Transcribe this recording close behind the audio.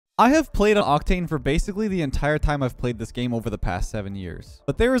I have played on Octane for basically the entire time I've played this game over the past 7 years.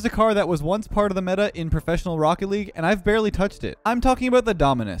 But there is a car that was once part of the meta in professional Rocket League, and I've barely touched it. I'm talking about the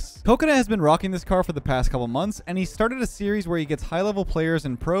Dominus. Coconut has been rocking this car for the past couple months, and he started a series where he gets high-level players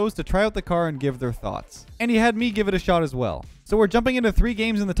and pros to try out the car and give their thoughts. And he had me give it a shot as well. So we're jumping into 3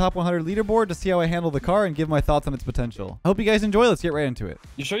 games in the top 100 leaderboard to see how I handle the car and give my thoughts on its potential. I hope you guys enjoy. Let's get right into it.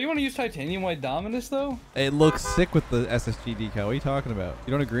 You sure you want to use titanium white Dominus though? It looks sick with the SSG decal. What are you talking about?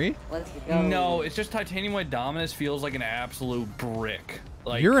 You don't agree? Let's go. No, it's just titanium white Dominus feels like an absolute brick.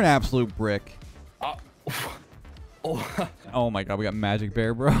 Like You're an absolute brick. Oh. Oh my god, we got Magic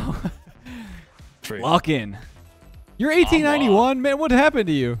Bear, bro. Lock in. You're 1891, man. What happened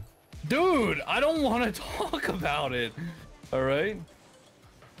to you? Dude, I don't want to talk about it. All right.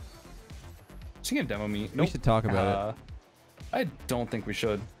 Is he gonna demo me? Nope. We should talk about it. I don't think we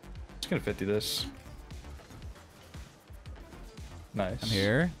should. Just gonna 50 this. Nice. I'm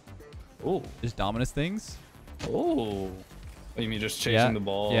here. Oh. Just Dominus things. Oh. You mean just chasing the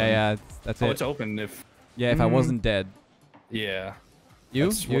ball? Yeah, that's it. Oh, it's open if... Yeah, if I wasn't dead. Yeah.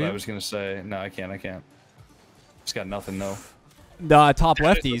 That's what I was gonna say. No, I can't. It's got nothing, though. The top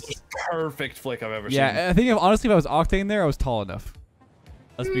lefties. That's the perfect flick I've ever seen. Yeah, I think honestly, if I was Octane there, I was tall enough.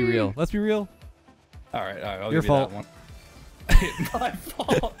 Let's be real. Let's be real. All right. I'll Your give fault. you that one. My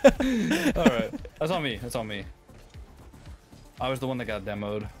fault. All right. That's on me. I was the one that got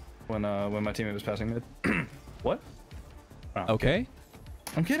demoed when my teammate was passing mid. What? Oh, okay.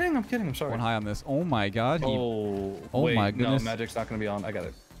 I'm kidding. I'm sorry. One high on this. Oh my god. Oh wait, my goodness. No, Magic's not gonna be on. I got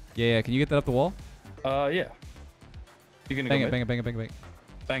it. Yeah. Can you get that up the wall? Yeah. You gonna bang go it, bang it.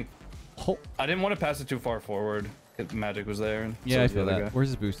 Bang. Oh. I didn't want to pass it too far forward. Magic was there. And Yeah, so I was the feel other that. guy. Where's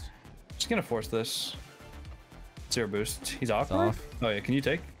his boost? Just gonna force this. 0 boost. He's off. Off. Oh yeah, can you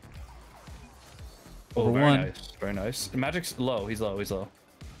take? Oh, Over very one. nice. Very nice. Magic's low. He's low.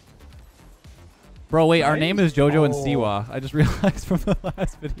 Bro, wait, our Nice. name is Jojo and Oh. Siwa. I just realized from the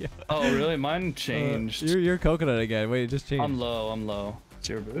last video. Oh really? Mine changed. You're Coconut again. Wait, it just changed. I'm low.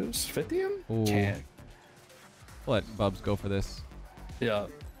 0 boost. 50 him? Ooh. Can't. Let Bubs go for this. Yeah.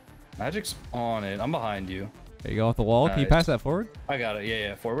 Magic's on it. I'm behind you. There you go off the wall. Can you Nice. pass that forward? I got it.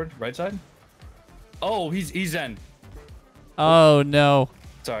 Yeah. Forward. Right side. Oh, he's in. Oh no.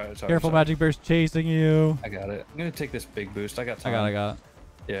 Sorry. Careful, Magic Bear's chasing you. I got it. I'm gonna take this big boost. I got time. I got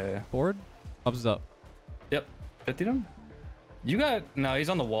it. Yeah. Forward. Bubs is up. Yep. 50 him. You got... No, he's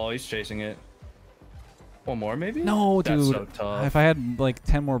on the wall. He's chasing it. One more, maybe? No, dude. That's so tough. If I had like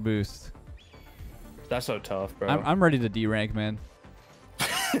 10 more boosts. That's so tough, bro. I'm ready to D-rank, man.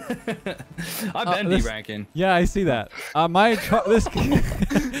 I've been D-ranking. Yeah, I see that.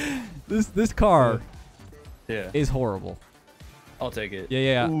 This car Yeah. is horrible. I'll take it.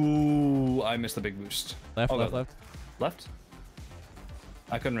 Yeah. Ooh, I missed the big boost. Left. Left?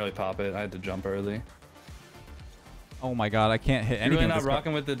 I couldn't really pop it. I had to jump early. Oh my god, I can't hit You're anything. really with not this car.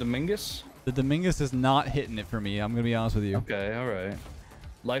 rocking with the Dominguez? The Dominguez is not hitting it for me. I'm gonna be honest with you. Okay, all right.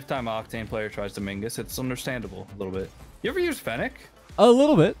 Lifetime Octane player tries Dominguez. It's understandable a little bit. You ever use Fennec? A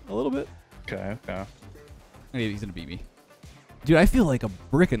little bit. Okay. He's gonna beat me. Dude, I feel like a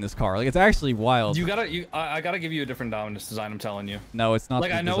brick in this car. Like, it's actually wild. I gotta give you a different Dominus design, I'm telling you. No, it's not.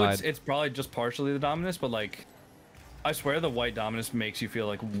 Like, I know designed. it's probably just partially the Dominus, but like, I swear the white Dominus makes you feel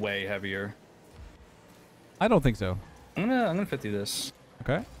like way heavier. I don't think so. I'm gonna 50 this.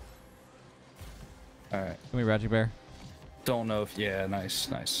 Okay. All right. Give me Magic Bear. Don't know if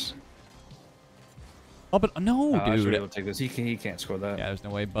nice. Oh, but no, I should be dude. able to take this. He can't score that. Yeah, there's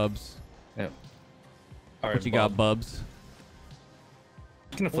no way, Bubs. Yep. All right. What you got, Bubs?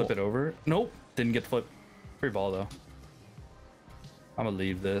 Gonna flip it over. Nope. Didn't get flipped. Free ball though. I'm gonna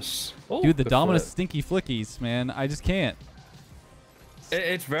leave this. Oh, Dude, the good Dominus flip. stinky flickies, man. I just can't.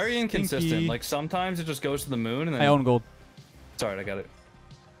 It's very inconsistent. Stinky. Like sometimes it just goes to the moon and then. I own gold. Sorry, I got it.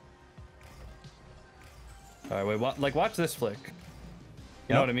 All right, wait. Watch this flick.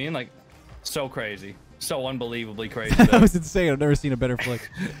 You know what I mean? Like, so crazy, so unbelievably crazy. That was insane. I've never seen a better flick.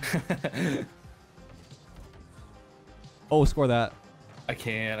 Oh, score that. I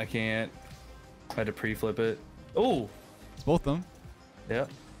can't. I had to pre-flip it. Oh, It's both of them. yeah.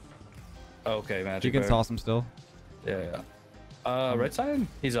 Okay, Magic. You can Bear. toss him still. Yeah. Right side.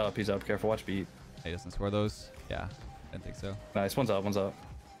 He's up. Careful. Watch beat. He doesn't score those. Yeah, I didn't think so. Nice. One's up.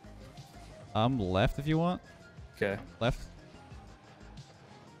 Left if you want. Okay. Left.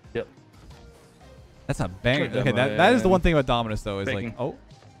 Yep. That's a banger. Good Okay, demo, that is the yeah. one thing about Dominus though is Faking. like, oh,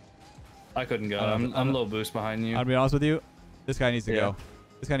 I couldn't go. I'm I'm low boost behind you. I'll be honest with you. This guy needs to Yeah. go.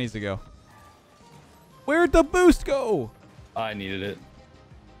 This guy needs to go. Where'd the boost go? I needed it.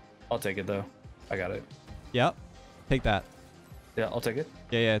 I'll take it though. I got it. Yep. Take that. Yeah, I'll take it.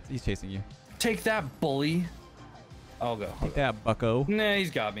 Yeah, he's chasing you. Take that, bully. I'll go. Take that, bucko. Nah, he's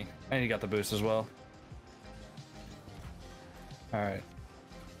got me. And he got the boost as well. All right.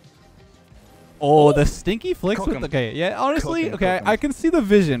 Oh, the stinky flicks Cook with 'em. okay. Yeah, honestly, Cook 'em, okay, cook 'em. I can see the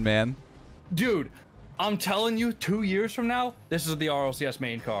vision, man. Dude, I'm telling you, 2 years from now, this is the RLCS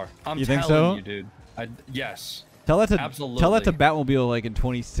main car. I'm You think telling so? you, dude. Yes. Tell that to Absolutely. Batmobile like in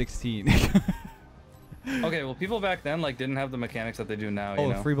 2016. Okay, well, people back then like didn't have the mechanics that they do now. You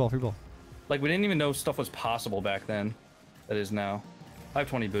know? free ball. Like we didn't even know stuff was possible back then. That is now. I have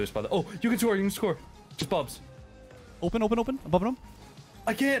 20 boost by the. Oh, you can score. You can score. Just bubs. Open. I'm bumping him.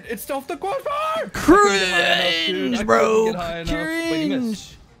 I can't. It's off the crossbar. Cringe, bro. Wait, you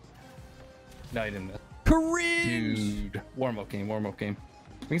missed. Cringe. No, you didn't miss. Cringe. Dude, warm up game.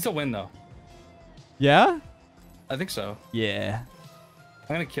 We can still win though. Yeah? I think so. Yeah.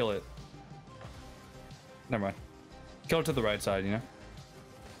 I'm gonna kill it. Never mind. Kill it to the right side, you know?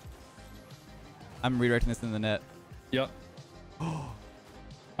 I'm redirecting this in the net. Yep.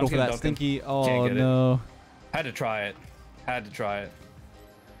 Go for that stinky. Oh, no. Had to try it.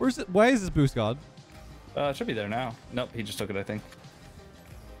 Where's it? Why is this boost god? It should be there now. Nope, he just took it, I think.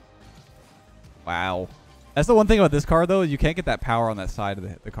 Wow. That's the one thing about this car, though. You can't get that power on that side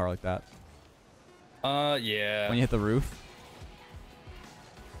of the car like that. Yeah. When you hit the roof.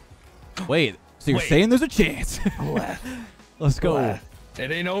 Wait. So you're saying there's a chance? Let's go. Leth.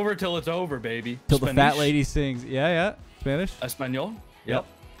 It ain't over till it's over, baby. Till the fat lady sings. Yeah. Spanish? Espanol? Yep.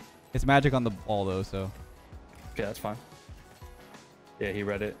 It's magic on the ball, though, so. Okay, that's fine. Yeah, he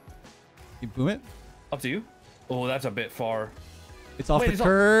read it. You boom it? Up to you. Oh, that's a bit far. It's off the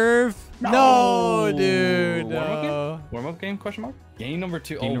curve. No, dude. No. Warm-up game? Question mark? Game number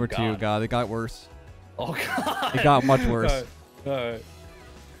 2. Game number 2. God, it got worse. Oh, God. It got much worse. All right.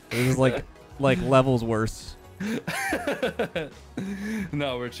 It was like levels worse.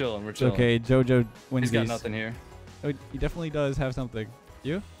 No, we're chilling. Okay, JoJo wins He's got these. nothing here. Oh, he definitely does have something.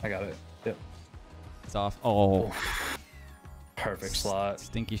 You? I got it. Yep. It's off. Oh. Perfect slot.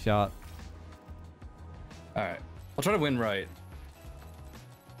 Stinky shot. All right. I'll try to win right.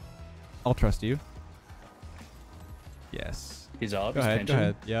 I'll trust you. Yes. He's up. Go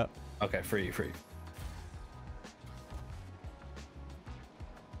ahead. Yep. Okay, free.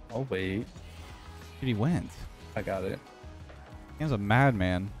 Oh, wait. Dude, he went. I got it. He was a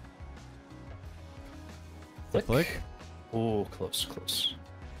madman. Flick. Oh, close.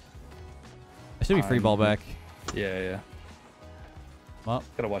 I should be free ball back. Yeah. Well,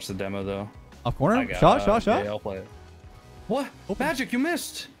 Gotta watch the demo, though. off corner? Shot? Yeah, I'll play it. What? Open. Magic, you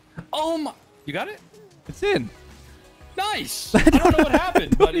missed. Oh, my. You got it? It's in. Nice. I don't know what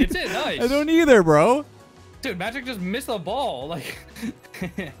happened, but it's in. Nice. I don't either, bro. Dude, Magic just missed the ball. Like.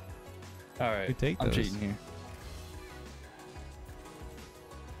 All right. We take I'm those. cheating here.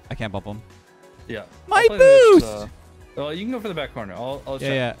 I can't bump him. Yeah. My I'll play this, boost! well, you can go for the back corner. I'll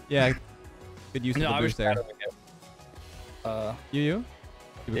Yeah. Good use of the I was boost there. You?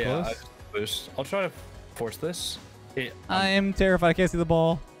 Keep it Yeah, close? I just boost. I'll try to force this. I am terrified. I can't see the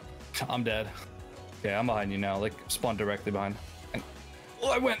ball. I'm dead. Yeah, I'm behind you now. Like, spawn directly behind.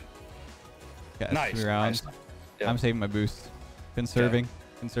 Oh, I went. Okay, Nice. Nice. Yeah. I'm saving my boost. Conserving.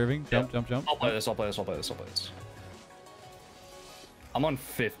 Jump. I'll play this. I'm on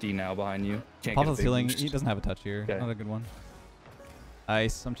 50 now behind you. Can't Pop get a the big ceiling. boost. He doesn't have a touch here. Okay. Not a good one.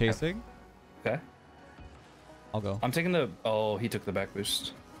 Nice. I'm chasing. Okay. I'll go. I'm taking the... Oh, he took the back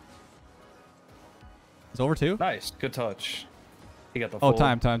boost. It's over too? Nice. Good touch. He got the Oh, full...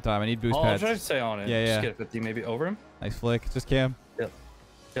 time. I need boost I'll pads. try to stay on it. Yeah. Just get a 50 maybe over him. Nice flick. Just cam. Yep.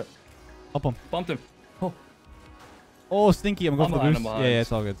 Up him. Bumped him. Oh. Oh, stinky. I'm going for the behind, boost. I'm Yeah, behind.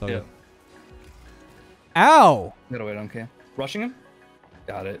 it's all good. Yeah. Good. Ow! Gotta wait on cam. Rushing him?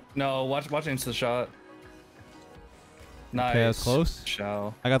 Got it. No, watch into the shot. Nice. Okay, that's close.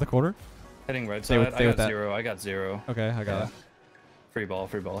 Shell. I got the quarter. Heading right Stay side. with- stay with that. I got zero. Okay, I got it. Free ball.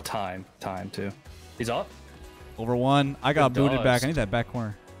 Time too. He's up. Over one. I got Good booted back. dodge. I need that back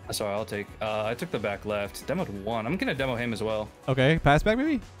corner. Sorry, I'll take. I took the back left. Demoed one. I'm gonna demo him as well. Okay, pass back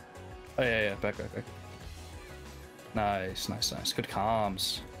maybe? Oh yeah. Back. Nice. Good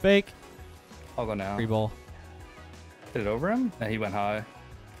comms. Fake. I'll go now. Free ball. Hit it over him? No, he went high.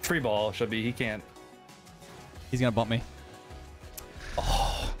 Free ball should be. He can't. He's gonna bump me.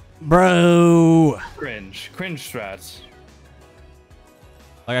 Oh, bro. Cringe strats.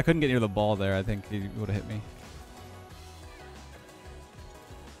 Like I couldn't get near the ball there. I think he would have hit me.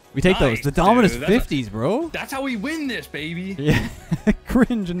 We take those. Nice, The Dominus dude. 50s, bro. That's how we win this, baby. Yeah.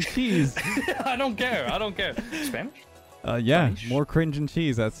 Cringe and cheese. I don't care. Spanish? Yeah, Nice. more cringe and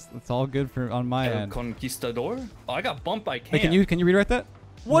cheese. That's all good for on my El end. Conquistador. Oh, I got bumped by Cam. Hey, can you rewrite that?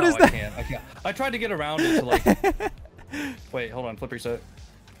 What no, is that? I can't. I tried to get around it to like. Wait, hold on. Flip reset.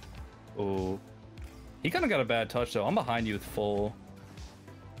 Oh, he kind of got a bad touch though. I'm behind you with full.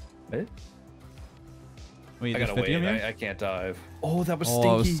 Mid. Wait, I gotta wait. I can't dive. Oh, that was Oh,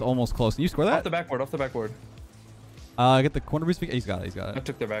 stinky. it was almost close. Can you score that? Off the backboard. Off the backboard. Get the corner boost. He's got it. He's got I it.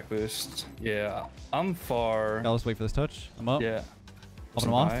 took their back boost. Yeah, I'm far. Now let's wait for this touch. I'm up. Yeah. Up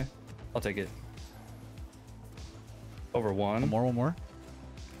and off. High. I'll take it. Over one. One more.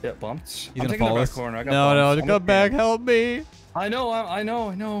 Yeah, bumped. He's I'm gonna taking the follow back us. corner. I got No, bumped. to I'm come okay. back. Help me. I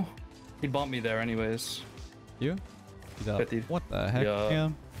know. He bumped me there anyways. You? He's up. 50. What the heck, Yeah.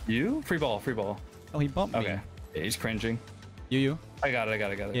 Cam? You? Free ball. Oh, he bumped me. Okay. Yeah, he's cringing. You. I got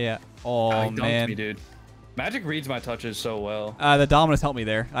it. Yeah. Oh, he dunked man. me, dude. Magic reads my touches so well. The Dominus helped me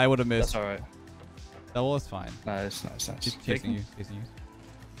there. I would have missed. That's all right. Double is fine. Nice. He's chasing you.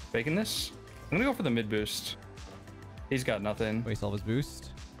 Faking this? I'm gonna go for the mid boost. He's got nothing. Waste all his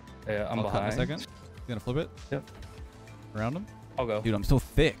boost. Yeah, I'm I'll cut behind. in a second. He's gonna flip it. Yep. Around him. I'll go. Dude, I'm so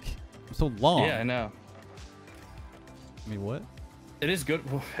thick. I'm so long. Yeah, I know. I mean, what? It is good.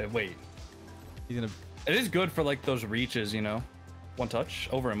 Wait. He's gonna. It is good for like those reaches, you know. One touch.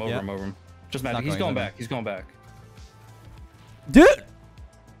 Over him. Just magic. He's going back. Dude.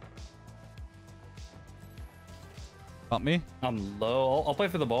 Bump me. I'm low. I'll play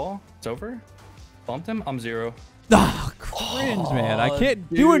for the ball. It's over. Bumped him. I'm 0. Ah, cringe, man. I can't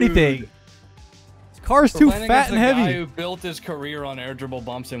do dude. anything. This car's We're too playing fat against and the guy heavy. who built his career on air dribble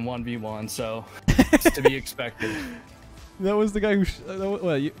bumps in 1v1, so it's to be expected. That was the guy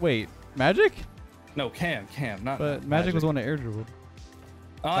who. Wait, Magic? No, Cam, not. But Magic was one to air dribble.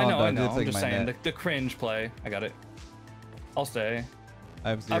 I know. It's I'm like just my saying net. the cringe play. I got it. I'll stay. I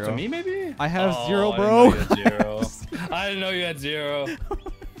have Out 0. to me, maybe? I have Oh, 0, bro. I didn't know you had 0.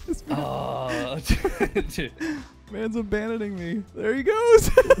 Oh, dude. Man's abandoning me. There he goes.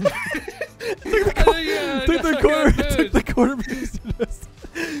 Took Yeah, the corner. Took the corner boost.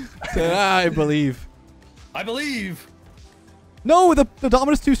 Said, I believe. I believe. No, the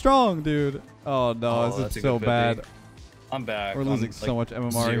Dominus too strong, dude. Oh no, Oh, this that's is a so good bad. 50. I'm back. We're losing I'm, so much like,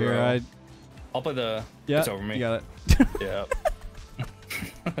 MMR 0. here. I'll play the. Yeah, It's over me. you got it. Yeah.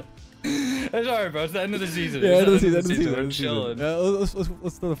 It's alright, bro. It's the end of the season. Yeah, end of the It's season. We're chilling.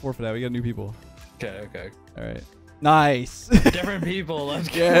 Let's throw the forfeit out. We got new people. Okay. All right. Nice. Different people. Let's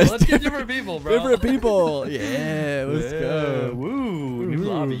go. Yes, Let's get different people, bro. Different people. Yeah, let's go. Woo. New Woo.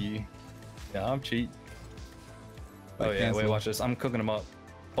 lobby. Yeah, I'm cheat. Oh, yeah. Cancel. Wait, watch this. I'm cooking him up.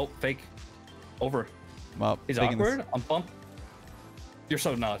 Oh, fake. Over. I'm up. He's Taking this. awkward. I'm bumped. You're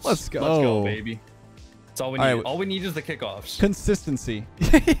so nuts. Let's go. Let's go, baby. That's all we need. All right. All we need is the kickoffs. Consistency.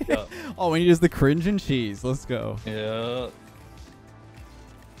 Yeah. All we need is the cringe and cheese. Let's go. Yeah.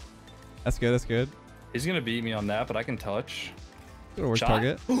 That's good. That's good. He's going to beat me on that, but I can touch. Good work, Shot.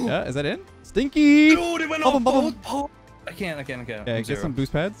 target. Yeah, is that in? Stinky. Dude, it went Bump off him, bump him. both posts. I can't. Yeah, I'm get 0. some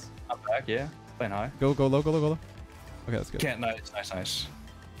boost pads. I'm back, yeah. Playing high. Go low. Okay, that's good. Can't. Nice.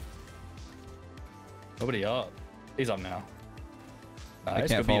 Nobody up. He's up now. Nice. I can't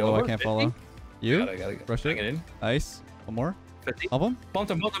Good beat follow. I over. can't 50. follow. You? Gotta Rush it. get in. Nice. One more. 50. Help him.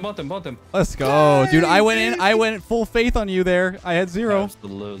 Bumped him. Let's go, dude. I went in. I went full faith on you there. I had 0.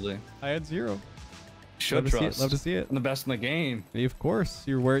 Absolutely. I had 0. Should Love to see trust. it. Love to see it. I'm the best in the game. Of course,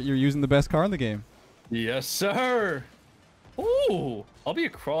 you're using the best car in the game. Yes, sir. Ooh. I'll be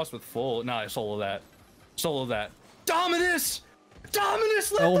across with full. Nah, solo that. Dominus.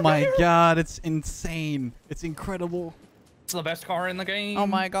 Oh my god, it's insane. It's incredible. It's the best car in the game. Oh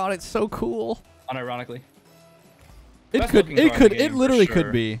my god, it's so cool. Unironically. It Best could. looking car in the It game, for literally sure.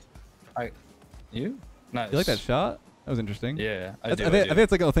 could be. You? Nice. You like that shot? That was interesting. Yeah, I I do. think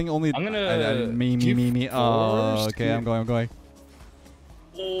it's like a thing only. I'm gonna Me. Oh, forced okay. to- I'm going.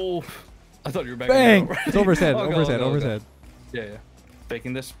 Oh, I thought you were back. Bang! It's over his head. I'll Over go, his head. I'll go, Over his I'll head. go. Yeah.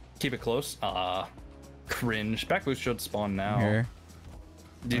 Faking this. Keep it close. Cringe. Back boost should spawn now. Here.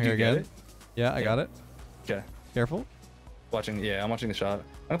 Did I'm you here get again. it? Yeah, I got it. Okay. Careful. Watching. Yeah, I'm watching the shot.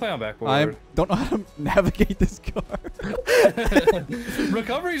 I'm gonna play on backboard. I don't know how to navigate this car.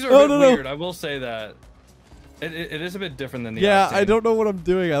 Recoveries are No, a bit no. weird. I will say that. It is a bit different than the. Yeah, I Octane. don't know what I'm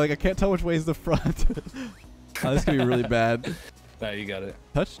doing. I can't tell which way is the front. This is gonna be really bad. Nah, you got it.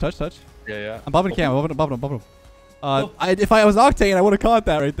 Touch. Yeah. I'm bumping Cam. I'm bumping him. If I was Octane, I would have caught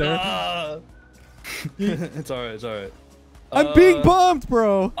that right there. It's alright. I'm being bumped,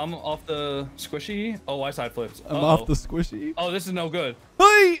 bro. I'm off the squishy. Oh, I side flipped. I'm off the squishy. Oh, this is no good.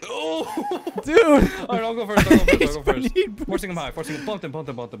 Hey, Oh, dude. All right, I'll go first. I Forcing him high. need Forcing him. Bumped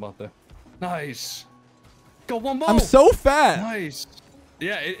him. Nice. go, one more. I'm so fat. Nice.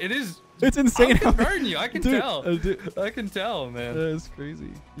 Yeah, it is. It's insane. I'm converting you. I can Dude, tell. I can tell, man. That is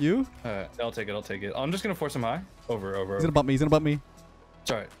crazy. You? All right, I'll take it. I'll take it. I'm just gonna force him high. Over. He's gonna bump me. He's gonna bump me.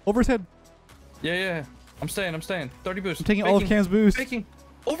 It's alright. Over his head. Yeah. I'm staying. 30 boosts. I'm taking all of Cam's boost. Faking.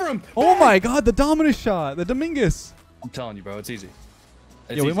 Over him. Oh my god, the Dominus shot. The Dominguez. I'm telling you, bro. It's easy.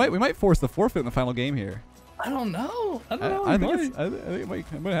 Yeah, we might force the forfeit in the final game here. I don't know. I think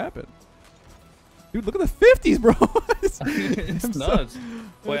it might happen. Dude, look at the 50s, bro. It's nuts.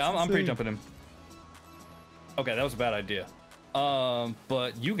 Wait, I'm insane. pre-jumping him. Okay, that was a bad idea.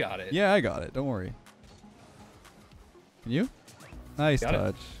 But you got it. Yeah, I got it. Don't worry. Can you? Nice Got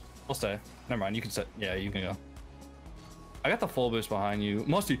touch. I'll stay. Never mind. You can set. Yeah, you can go. I got the full boost behind you.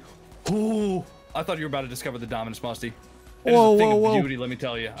 Musty. Ooh. I thought you were about to discover the Dominus, Musty. It is a thing of beauty, let me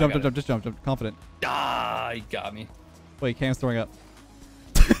tell you. Jump, just jump. Confident. Ah, he got me. Wait, Cam's throwing up.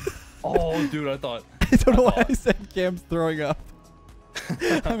 Oh, dude, I thought. I don't know why I said Cam's throwing up.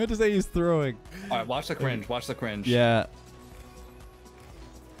 I meant to say he's throwing. All right, watch the cringe. Watch the cringe. Yeah.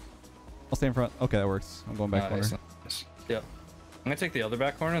 I'll stay in front. Okay, that works. I'm going back corner. Nice. Yep. I'm gonna take the other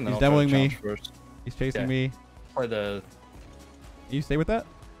back corner and then He's I'll try demoing to me. first. He's chasing me. Or the. You stay with that?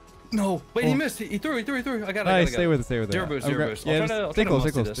 No. Wait, he missed. He threw. I got it. Stay with it. Zero boost. Yeah,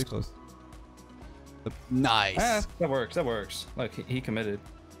 stay close. Nice. Ah, that works. Look, he committed.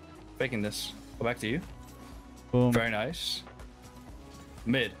 Faking this. Go back to you. Boom. Very nice.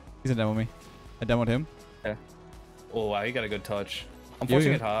 Mid. He's gonna demo me. I demoed him. Yeah. Oh wow, you got a good touch. I'm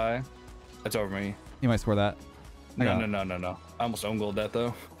forcing it high. That's over me. He might score that. No. I almost own gold that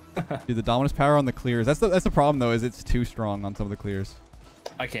though. Dude, the Dominus power on the clears. That's the problem though, is it's too strong on some of the clears.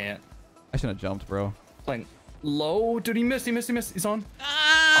 I can't. I shouldn't have jumped, bro. Playing low. Dude, he missed. He's on.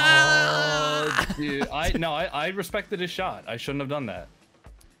 Oh, dude. I respected his shot. I shouldn't have done that.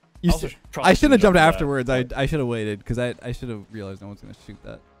 I shouldn't have jumped afterwards. I should have waited because I should have realized no one's gonna shoot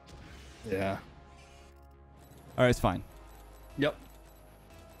that. Yeah. All right, it's fine. Yep.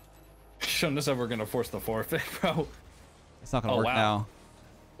 Shouldn't have said we're gonna force the forfeit, bro. It's not gonna work now.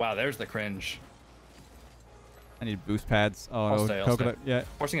 Wow, there's the cringe. I need boost pads. Oh, I'll stay. coconut. Yeah.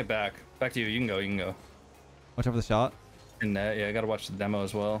 Forcing it back. Back to you. You can go. Watch out for the shot. In that, yeah, I gotta watch the demo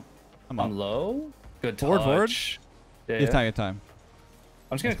as well. I'm low. Good touch. Forward. Yeah. Good time.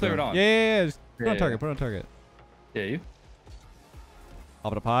 I'm just gonna clear it on. Yeah. Just put it on target. Yeah, you.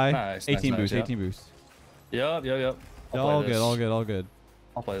 Pop it up high. Nice. 18 boost. Yep. 18 boost. Yep. All good.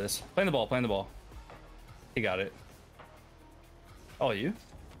 I'll play this. Playing the ball. He got it. Oh, you?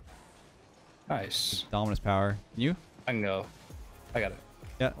 Nice. Dominus power. You? I can go. I got it.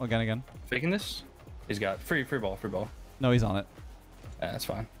 Yeah, again. Faking this? He's got free ball. No, he's on it. Yeah, that's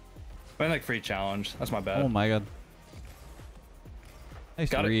fine. Playing like free challenge. That's my bad. Oh my god.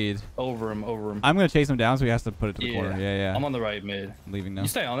 Nice read. Over him. I'm gonna chase him down, so he has to put it to the corner. Yeah. I'm on the right mid. I'm leaving now. You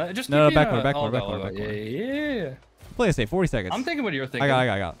stay on that. Just back corner. Yeah. Play it safe. 40 seconds. I'm thinking what you're thinking.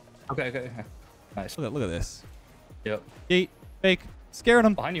 I got. Okay. Nice. Look at this. Yep. Gate. Fake. Scaring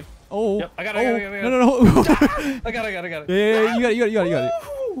him. Behind you. Oh. Yep. I got it. No. I got it. Yeah, you got it.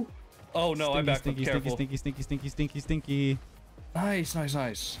 Oh no, I backed up. Careful. Stinky. Nice.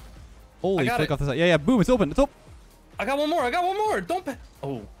 Holy flick off the side. Yeah. Boom. It's open. I got one more. Don't.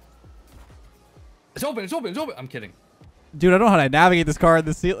 Oh. It's open. I'm kidding. Dude, I don't know how to navigate this car in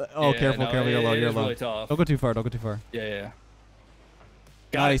the ceiling. Oh, Yeah, careful. You're low. Really tough. Don't go too far. Yeah.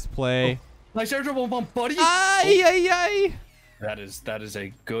 Nice play. Nice air dribble bump, buddy. Ay. That is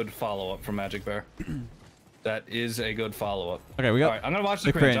a good follow-up from Magic Bear. That is a good follow-up. Okay, we got. All right, I'm gonna watch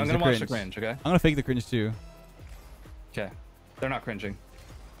the cringe. I'm gonna watch the cringe. Okay. I'm gonna fake the cringe too. Okay. They're not cringing.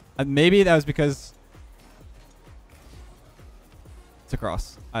 Maybe that was because it's a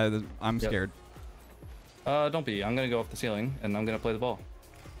cross. I'm scared. Don't be. I'm gonna go off the ceiling and I'm gonna play the ball.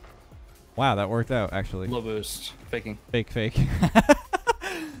 Wow, that worked out actually. Low boost. Faking. Fake.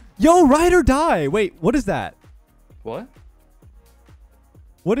 Yo, ride or die. Wait, what is that? What?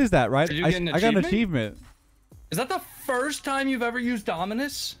 What is that, right? Did you get an I got an achievement. Is that the first time you've ever used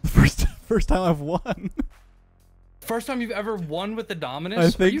Dominus? First time I've won. First time you've ever won with the Dominus?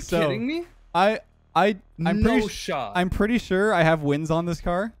 I think Are you so. kidding me? I'm shot. I'm pretty sure I have wins on this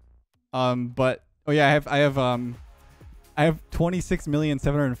car. But oh yeah, I have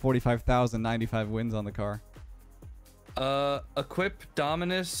 26,745,095 wins on the car. Equip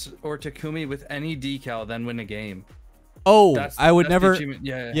Dominus or Takumi with any decal, then win a game. Oh, I would never.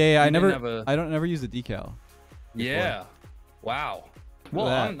 Yeah. I never use the decal. Before. Yeah. Wow. Well,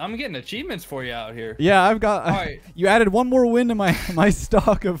 I'm getting achievements for you out here. Yeah, I've got. All right. You added one more win to my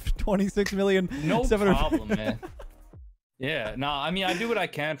stock of 26 million. No problem, man. Yeah, no, I mean, I do what I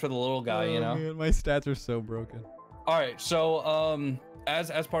can for the little guy, you know? Man, my stats are so broken. All right, so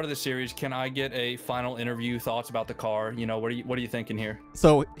as part of the series, can I get a final interview thoughts about the car? You know, what are you thinking here?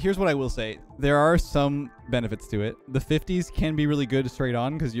 So here's what I will say. There are some benefits to it. The 50s can be really good straight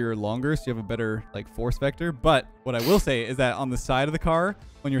on because you're longer, so you have a better like force vector. But what I will say is that on the side of the car,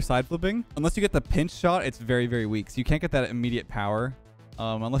 when you're side flipping, unless you get the pinch shot, it's very, very weak. So you can't get that immediate power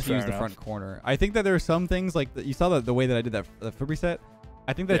unless you use the front corner. I think that there are some things like you saw the way that I did that the flip reset.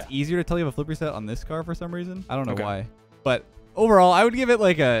 I think that's easier to tell you have a flip reset on this car for some reason. I don't know why, but overall, I would give it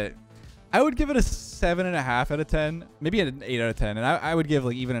like a 7.5 out of 10, maybe an 8 out of 10, and I would give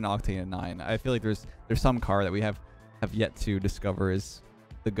like even an Octane a 9. I feel like there's some car that we have yet to discover is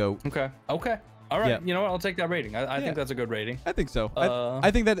the GOAT. Okay. All right. Yeah. You know what? I'll take that rating. I think that's a good rating. I think so. I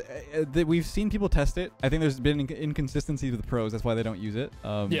think that we've seen people test it. I think there's been inconsistencies with the pros. That's why they don't use it.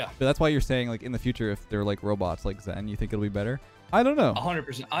 Yeah. But that's why you're saying like in the future, if they're like robots like Zen, you think it'll be better? I don't know.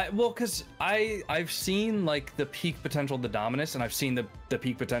 100%. Well, because I've seen like the peak potential of the Dominus, and I've seen the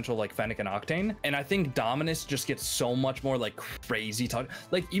peak potential like Fennec and Octane, and I think Dominus just gets so much more like crazy touch.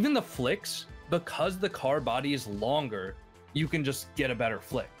 Like even the flicks, because the car body is longer, you can just get a better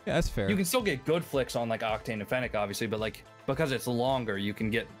flick. Yeah, that's fair. You can still get good flicks on like Octane and Fennec, obviously, but like because it's longer, you can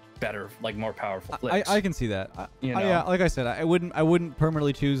get better, like more powerful flicks. I can see that. You know? Yeah, like I said, I wouldn't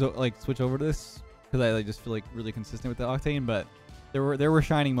permanently choose like switch over to this because I like just feel like really consistent with the Octane, but there were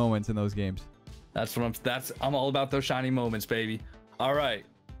shining moments in those games. I'm all about those shining moments, baby. All right.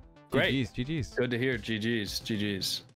 Great. GG's. Good to hear. GG's.